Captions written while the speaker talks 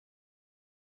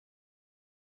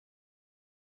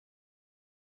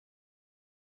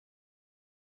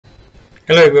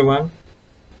Hello everyone,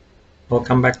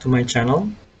 welcome back to my channel.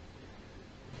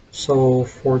 So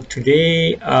for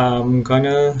today, I'm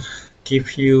gonna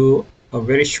give you a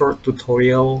very short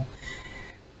tutorial.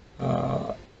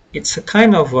 Uh, it's a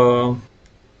kind of a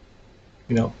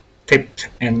tip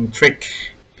and trick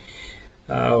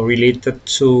related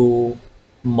to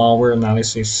malware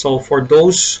analysis. So for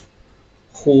those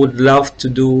who would love to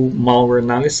do malware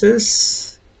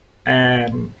analysis,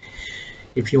 and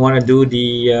if you want to do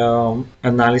the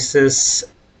analysis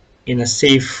in a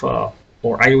safe or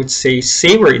I would say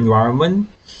safer environment,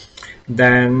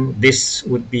 then this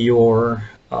would be your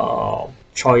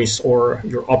choice or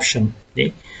your option.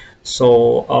 Okay,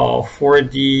 so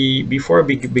before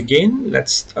we begin,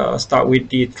 let's start with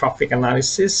the traffic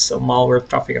analysis, malware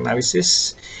traffic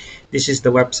analysis. This is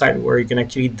the website where you can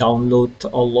actually download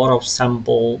a lot of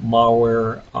sample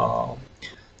malware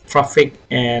traffic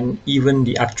and even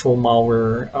the actual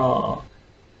malware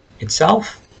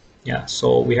itself. Yeah,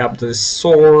 so we have the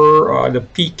SOAR, the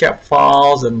PCAP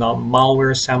files, and the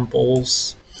malware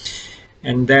samples.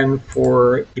 And then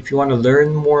if you want to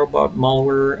learn more about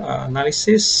malware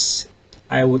analysis,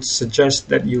 I would suggest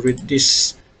that you read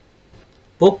this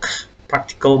book,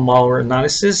 Practical Malware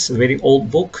Analysis, a very old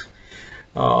book.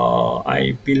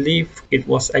 I believe it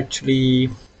was actually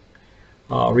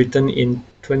written in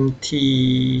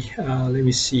 20, let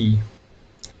me see,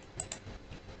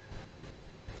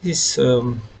 this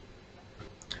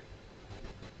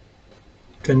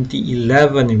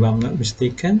 2011 if I'm not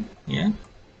mistaken. Yeah,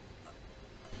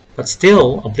 but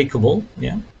still applicable.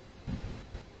 Yeah,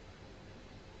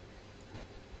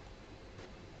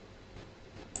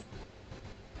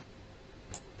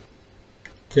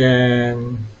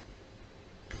 then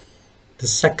the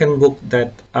second book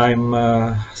that I'm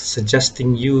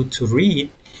suggesting you to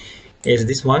read is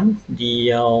this one,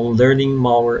 the Learning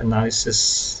Malware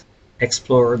Analysis.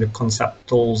 Explore the concept,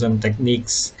 tools, and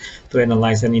techniques to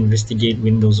analyze and investigate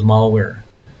Windows malware.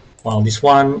 While this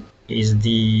one is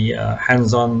the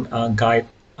hands-on guide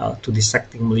to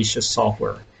dissecting malicious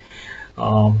software.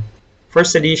 Um,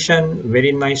 First edition,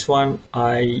 very nice one.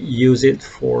 I use it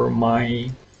for my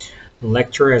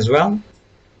lecture as well.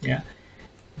 Yeah.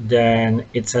 Then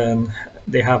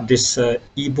they have this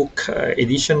ebook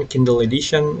edition, Kindle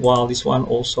edition, while this one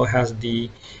also has the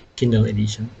Kindle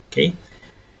edition. Okay.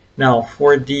 Now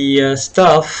for the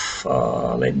stuff,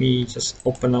 let me just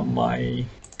open up my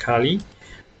Kali.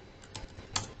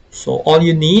 So all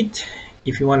you need,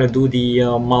 if you want to do the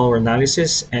malware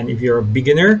analysis, and if you're a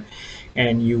beginner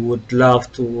and you would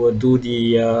love to do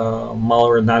the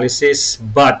malware analysis,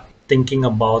 but thinking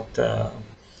about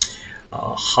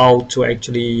how to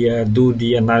actually do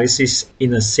the analysis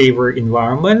in a safer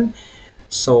environment.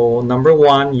 So number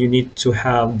one, you need to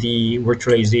have the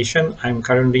virtualization. I'm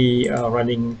currently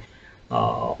running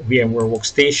VMware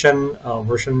Workstation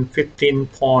version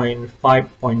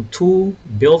 15.5.2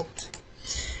 built.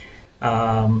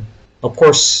 Of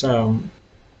course,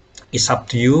 it's up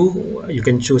to you. You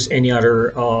can choose any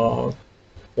other or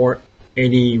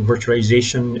any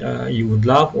virtualization you would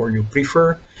love or you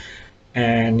prefer.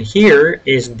 And here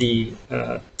is the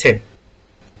tip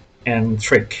and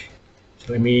trick.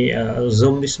 So let me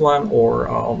zoom this one or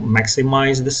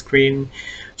maximize the screen.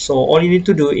 So all you need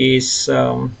to do is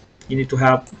you need to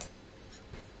have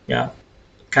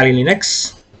Kali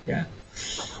Linux. Yeah,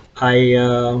 I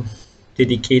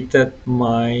dedicated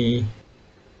my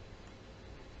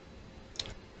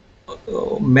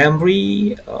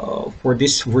memory for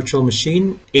this virtual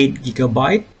machine, 8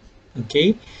 GB.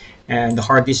 Okay, and the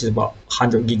hard disk is about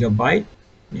 100 GB.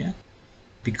 Yeah,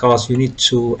 because you need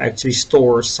to actually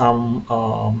store some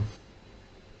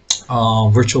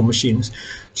virtual machines.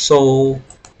 So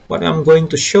what I'm going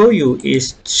to show you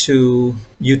is to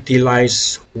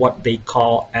utilize what they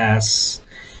call as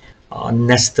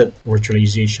nested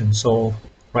virtualization. So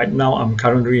right now I'm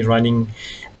currently running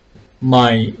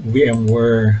my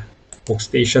VMware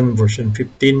Workstation version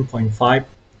 15.5,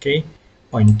 okay,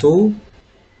 0.2,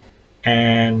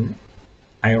 and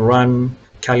I run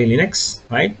Kali Linux,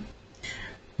 right?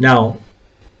 Now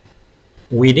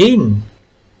within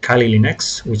Kali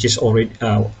Linux, which is already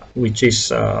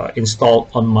installed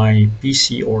on my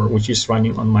PC, or which is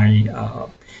running on my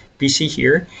PC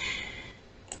here,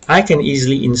 I can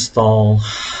easily install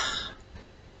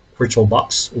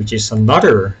VirtualBox, which is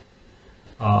another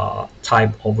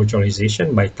type of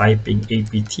virtualization, by typing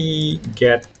apt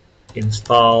get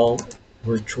install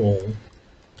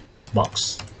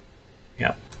VirtualBox.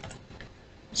 Yeah.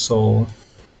 So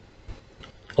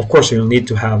of course you'll need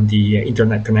to have the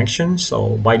internet connection.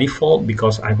 So by default,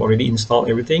 because I've already installed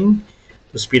everything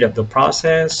to speed up the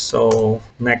process, so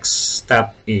next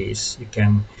step is you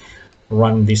can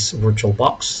run this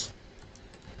VirtualBox.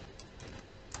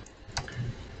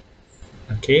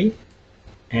 Okay,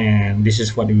 and this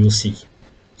is what you will see.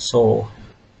 So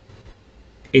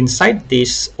inside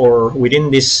this, or within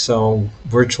this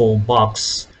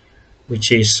VirtualBox,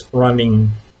 which is running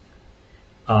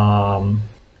um,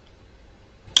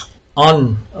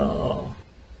 on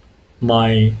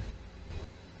my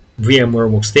VMware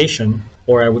workstation,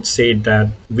 or I would say that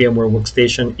VMware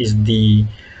workstation is the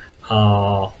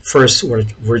first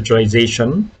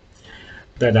virtualization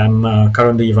that I'm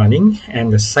currently running,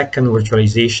 and the second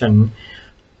virtualization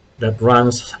that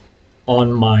runs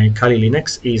on my Kali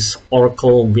Linux is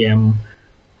Oracle VM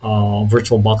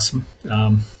VirtualBox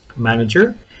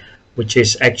Manager, which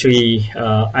is actually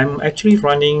I'm actually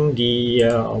running the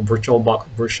VirtualBox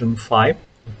version 5.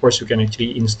 Of course, you can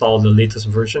actually install the latest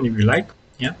version if you like.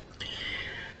 Yeah.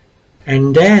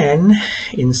 And then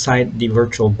inside the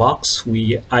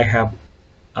VirtualBox, I have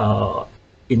uh,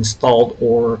 installed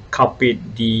or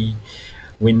copied the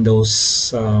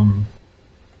Windows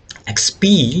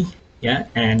XP, yeah,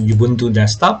 and Ubuntu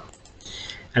desktop,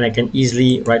 and I can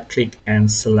easily right click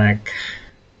and select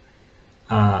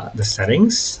the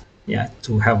settings, yeah,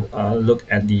 to have a look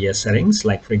at the settings.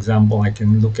 Like for example, I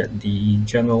can look at the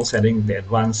general setting, the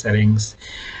advanced settings.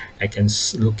 I can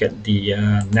look at the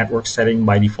network setting.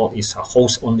 By default is a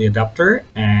host only adapter,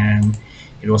 and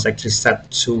it was actually set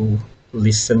to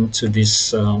listen to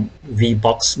this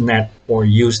VBox net, or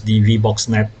use the VBox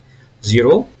net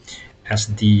 0 as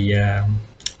the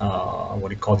what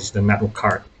do you call this, the network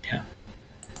card. Yeah.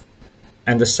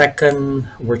 And the second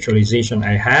virtualization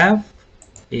I have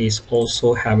is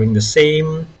also having the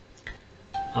same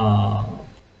uh,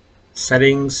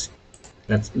 settings.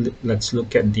 Let's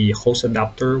look at the host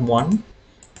adapter one.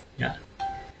 Yeah.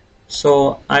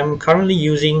 So I'm currently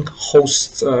using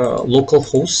host local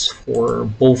hosts for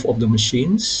both of the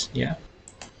machines. Yeah.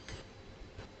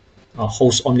 A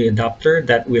host only adapter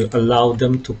that will allow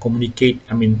them to communicate.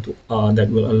 I mean, that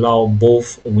will allow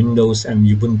both Windows and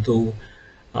Ubuntu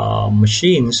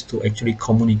machines to actually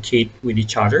communicate with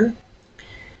each other.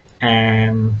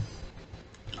 And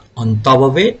on top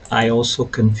of it, I also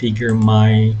configure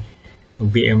my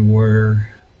VMware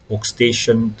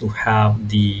workstation to have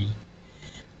the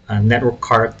network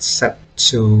card set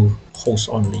to host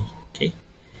only. Okay.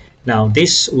 Now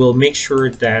this will make sure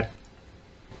that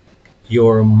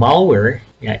your malware,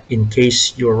 yeah, in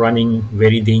case you're running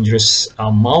very dangerous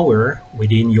malware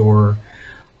within your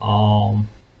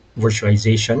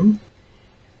virtualization,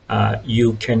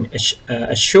 you can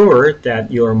assure that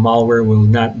your malware will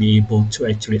not be able to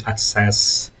actually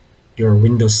access your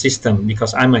Windows system,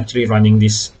 because I'm actually running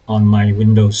this on my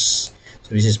Windows.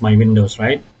 So this is my Windows,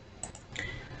 right?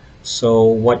 So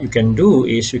what you can do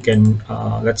is you can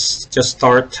let's just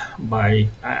start by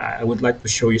I would like to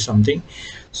show you something.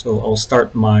 So I'll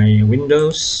start my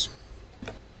Windows.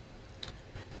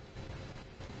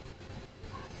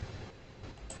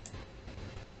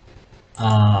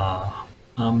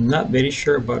 I'm not very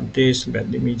sure about this, but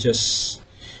let me just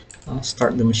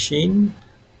start the machine.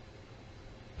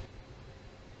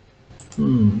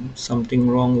 Something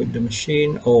wrong with the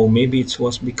machine. Oh, maybe it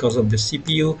was because of the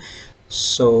CPU.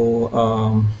 So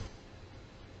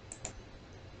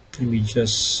let me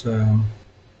just do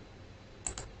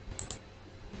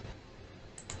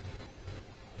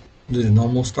the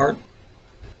normal start.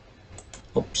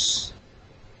 Oops.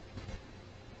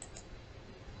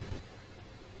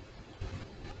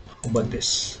 How about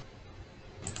this?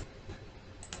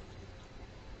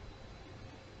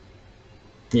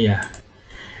 Yeah,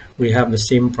 we have the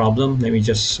same problem. Let me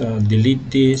just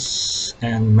delete this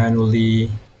and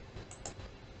manually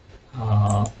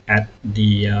add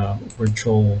the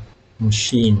virtual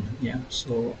machine. Yeah,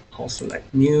 so I'll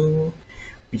select new.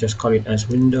 We just call it as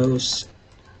Windows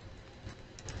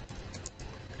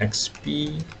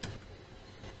XP,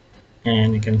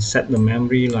 and you can set the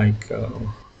memory like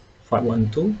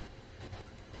 512,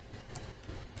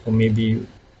 or maybe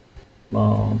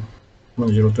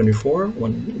 1024,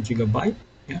 1 GB.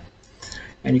 Yeah,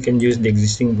 and you can use the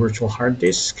existing virtual hard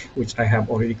disk, which I have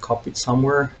already copied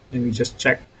somewhere. Let me just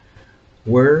check,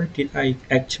 where did I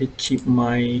actually keep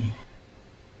my,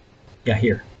 yeah,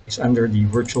 here it's under the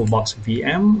VirtualBox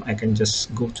VM. I can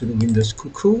just go to the Windows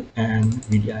Cuckoo and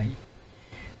VDI.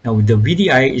 Now the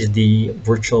VDI is the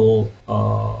virtual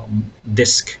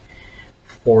disk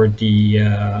for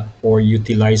the or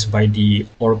utilized by the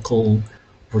Oracle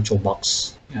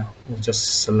VirtualBox. Yeah, we'll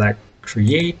just select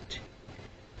create.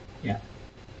 Yeah,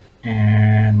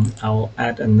 and I'll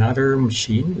add another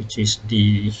machine, which is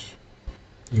the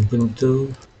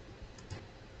Ubuntu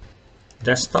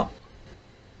desktop.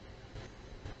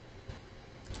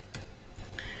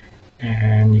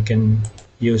 and you can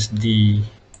use the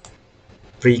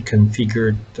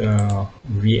pre-configured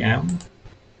VM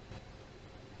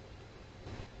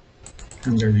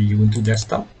under the Ubuntu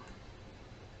desktop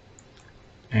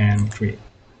and create.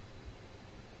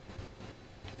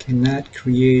 Cannot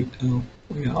create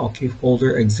yeah, okay,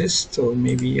 folder exists, so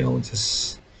maybe I'll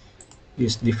just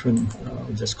use different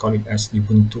just call it as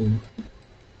Ubuntu.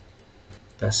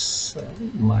 That's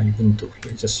my Ubuntu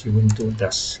here, just Ubuntu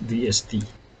that's DST.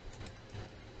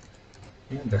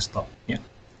 Yeah, desktop. Yeah.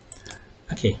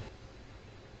 Okay.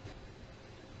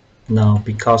 Now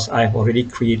because I've already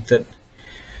created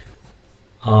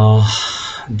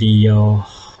the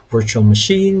virtual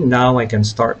machine, now I can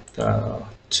start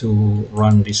to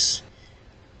run this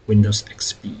Windows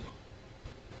XP.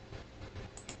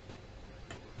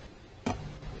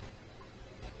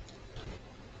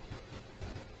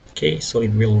 Okay, so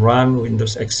it will run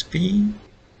Windows XP.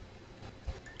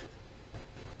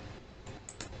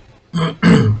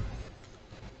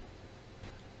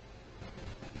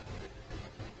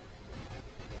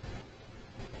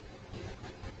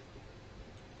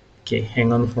 Okay,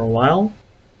 hang on for a while.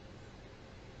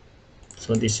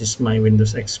 So this is my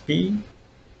Windows XP.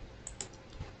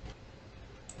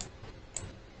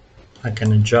 I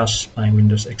can adjust my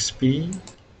Windows XP.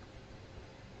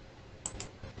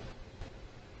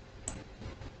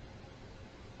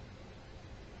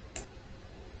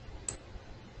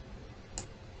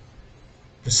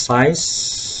 The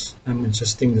size, I'm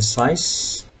adjusting the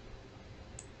size.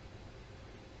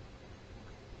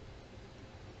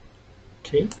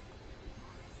 Okay.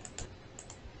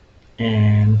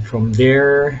 And from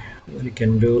there, what you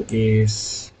can do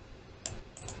is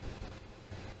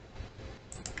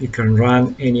you can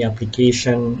run any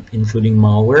application, including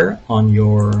malware, on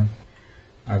your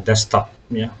desktop.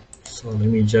 Yeah. So let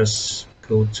me just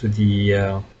go to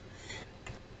the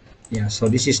yeah. So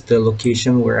this is the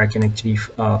location where I can actually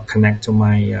connect to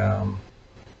my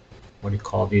what do you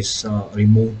call this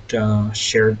remote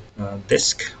shared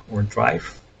disk or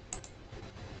drive.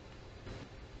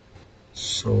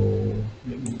 So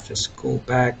let me just go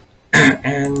back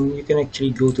and you can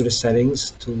actually go to the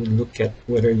settings to look at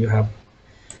whether you have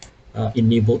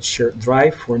enabled shared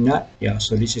drive or not. Yeah,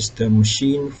 so this is the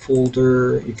machine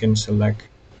folder. You can select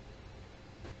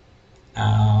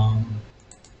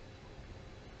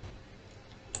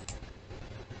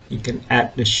you can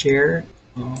add the share.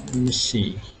 Let me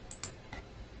see.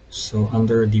 So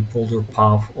under the folder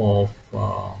path of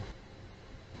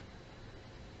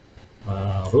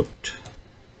root,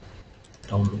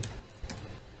 download,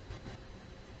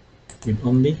 read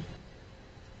only,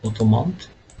 auto mount,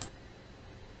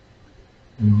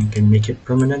 and we can make it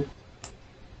permanent.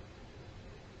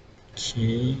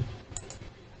 Okay,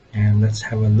 and let's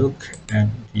have a look at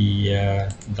the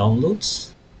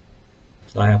downloads.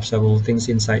 So I have several things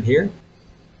inside here,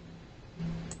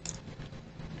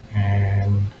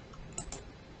 and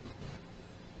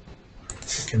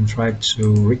you can try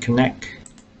to reconnect,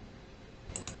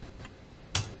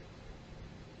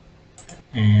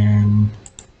 and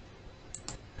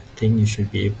I think you should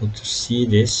be able to see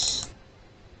this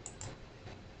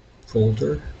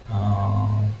folder.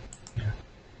 Yeah.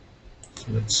 So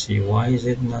let's see, why is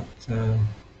it not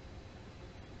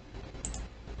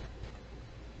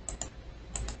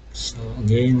so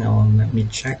again, now let me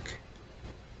check.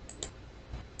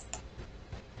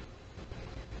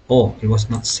 Oh, it was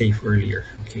not saved earlier.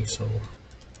 Okay, so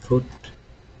root,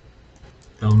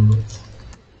 download.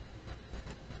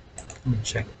 Let me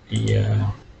check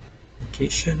the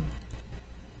location.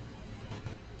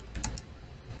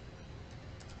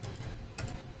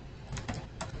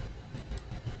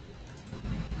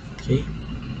 Okay.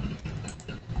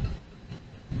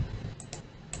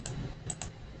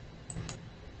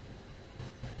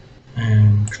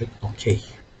 And click OK.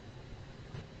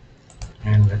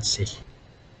 And let's see.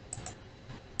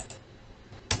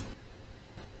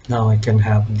 Now I can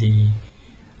have the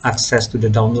access to the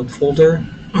download folder.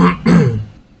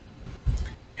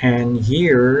 And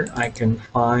here I can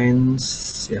find,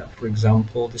 yeah, for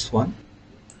example, this one.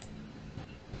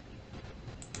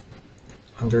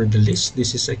 Under the list,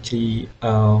 this is actually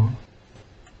a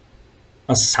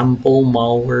sample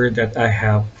malware that I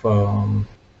have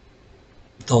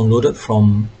downloaded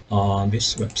from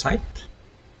this website,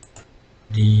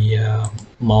 the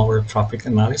malware traffic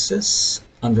analysis,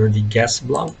 under the guest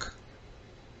blog,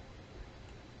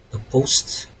 the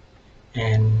post,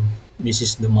 and this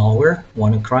is the malware,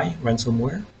 WannaCry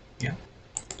ransomware. Yeah.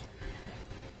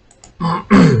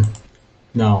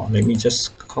 Now let me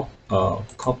just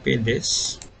copy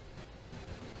this.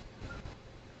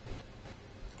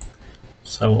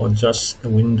 So I'll adjust the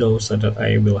window so that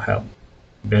I will have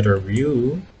better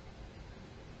view.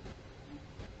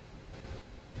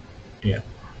 Yeah,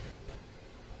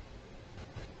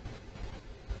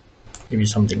 maybe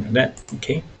something like that.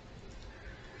 Okay,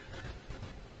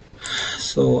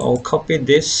 so I'll copy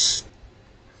this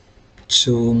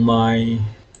to my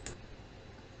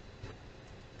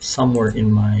somewhere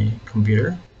in my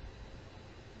computer,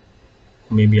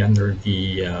 maybe under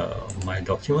the my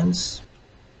documents,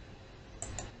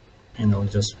 and I'll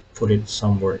just put it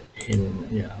somewhere in,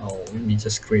 yeah, I'll maybe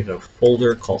just create a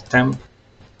folder called temp,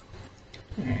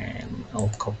 and I'll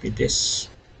copy this.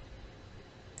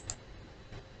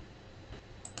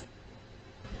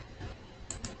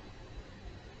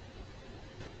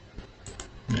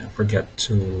 Yeah, forget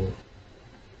to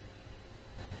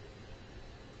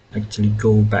actually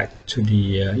go back to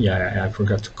the yeah, I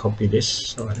forgot to copy this,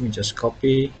 so let me just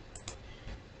copy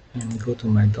and go to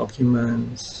my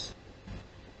documents,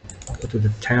 go to the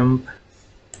temp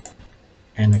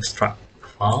and extract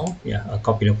file. Yeah, I'll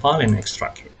copy the file and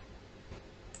extract it.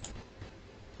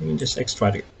 You can just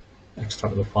extract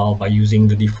the file by using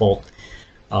the default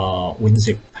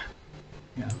WinZip.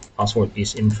 Yeah, password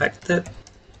is infected,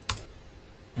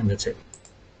 and that's it.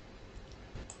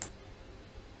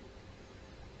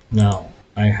 Now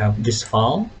I have this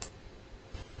file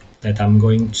that I'm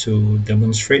going to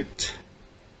demonstrate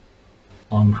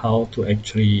on how to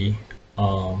actually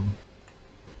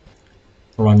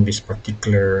run this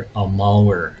particular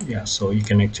malware. Yeah, so you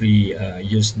can actually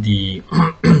use the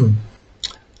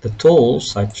the tools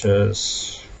such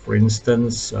as, for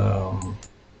instance,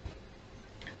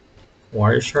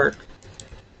 Wireshark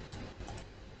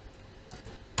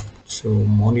to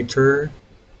monitor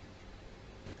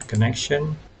the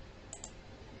connection.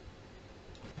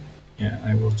 Yeah,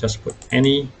 I will just put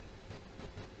any,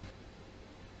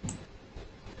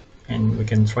 and we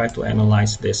can try to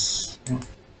analyze this.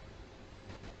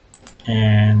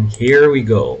 And here we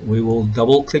go. We will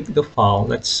double click the file.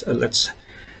 Let's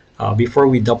before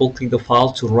we double click the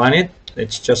file to run it,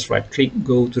 let's just right click,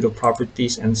 go to the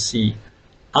properties and see,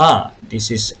 this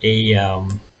is a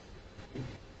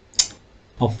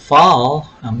file.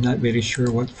 I'm not very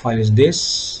sure what file is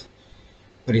this,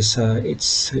 but it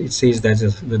says that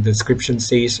the description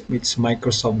says it's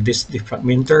Microsoft disk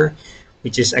defragmenter,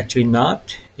 which is actually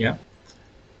not. Yeah,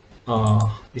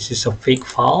 this is a fake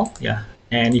file. Yeah,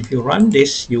 and if you run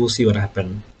this, you will see what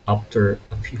happened after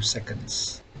a few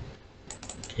seconds.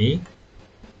 Okay.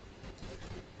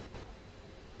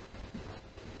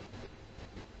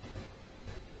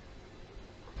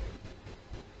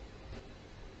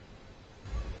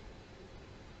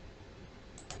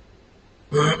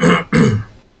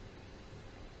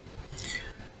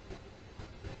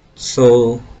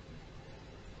 So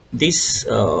this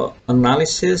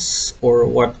analysis, or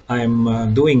what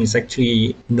I'm doing, is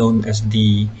actually known as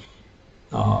the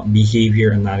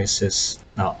behavior analysis.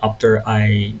 Now, after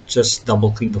I just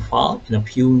double click the file, in a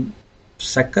few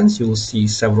seconds, you will see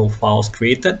several files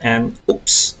created, and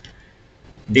oops,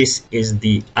 this is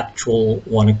the actual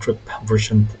WannaCrypt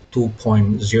version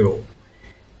 2.0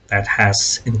 that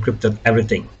has encrypted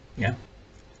everything. Yeah,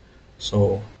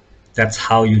 so that's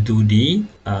how you do the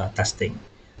testing.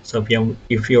 So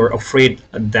if you're afraid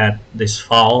that this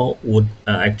file would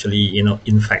actually,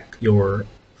 infect your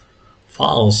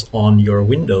files on your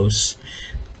Windows,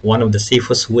 one of the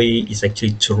safest way is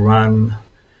actually to run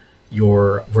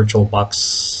your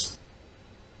VirtualBox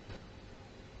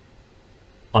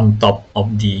on top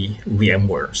of the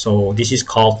VMware. So this is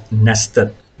called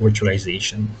nested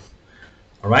virtualization.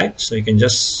 All right, so you can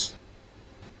just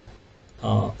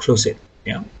close it,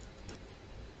 yeah,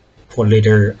 for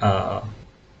later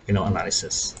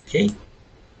analysis. Okay,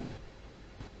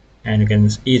 and you can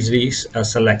easily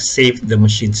select save the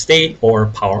machine state or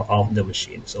power off the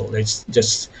machine. So let's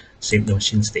just save the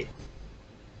machine state.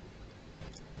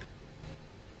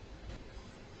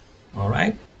 All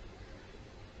right,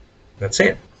 that's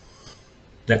it.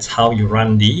 That's how you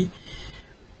run the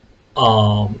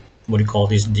what do you call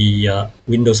this, the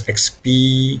Windows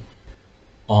XP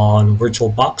on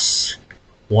VirtualBox,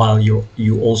 while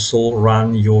you also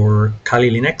run your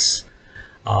Kali Linux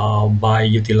by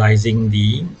utilizing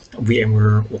the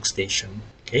VMware workstation.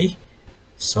 Okay,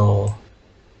 so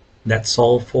that's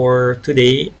all for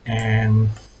today, and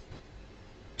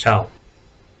ciao.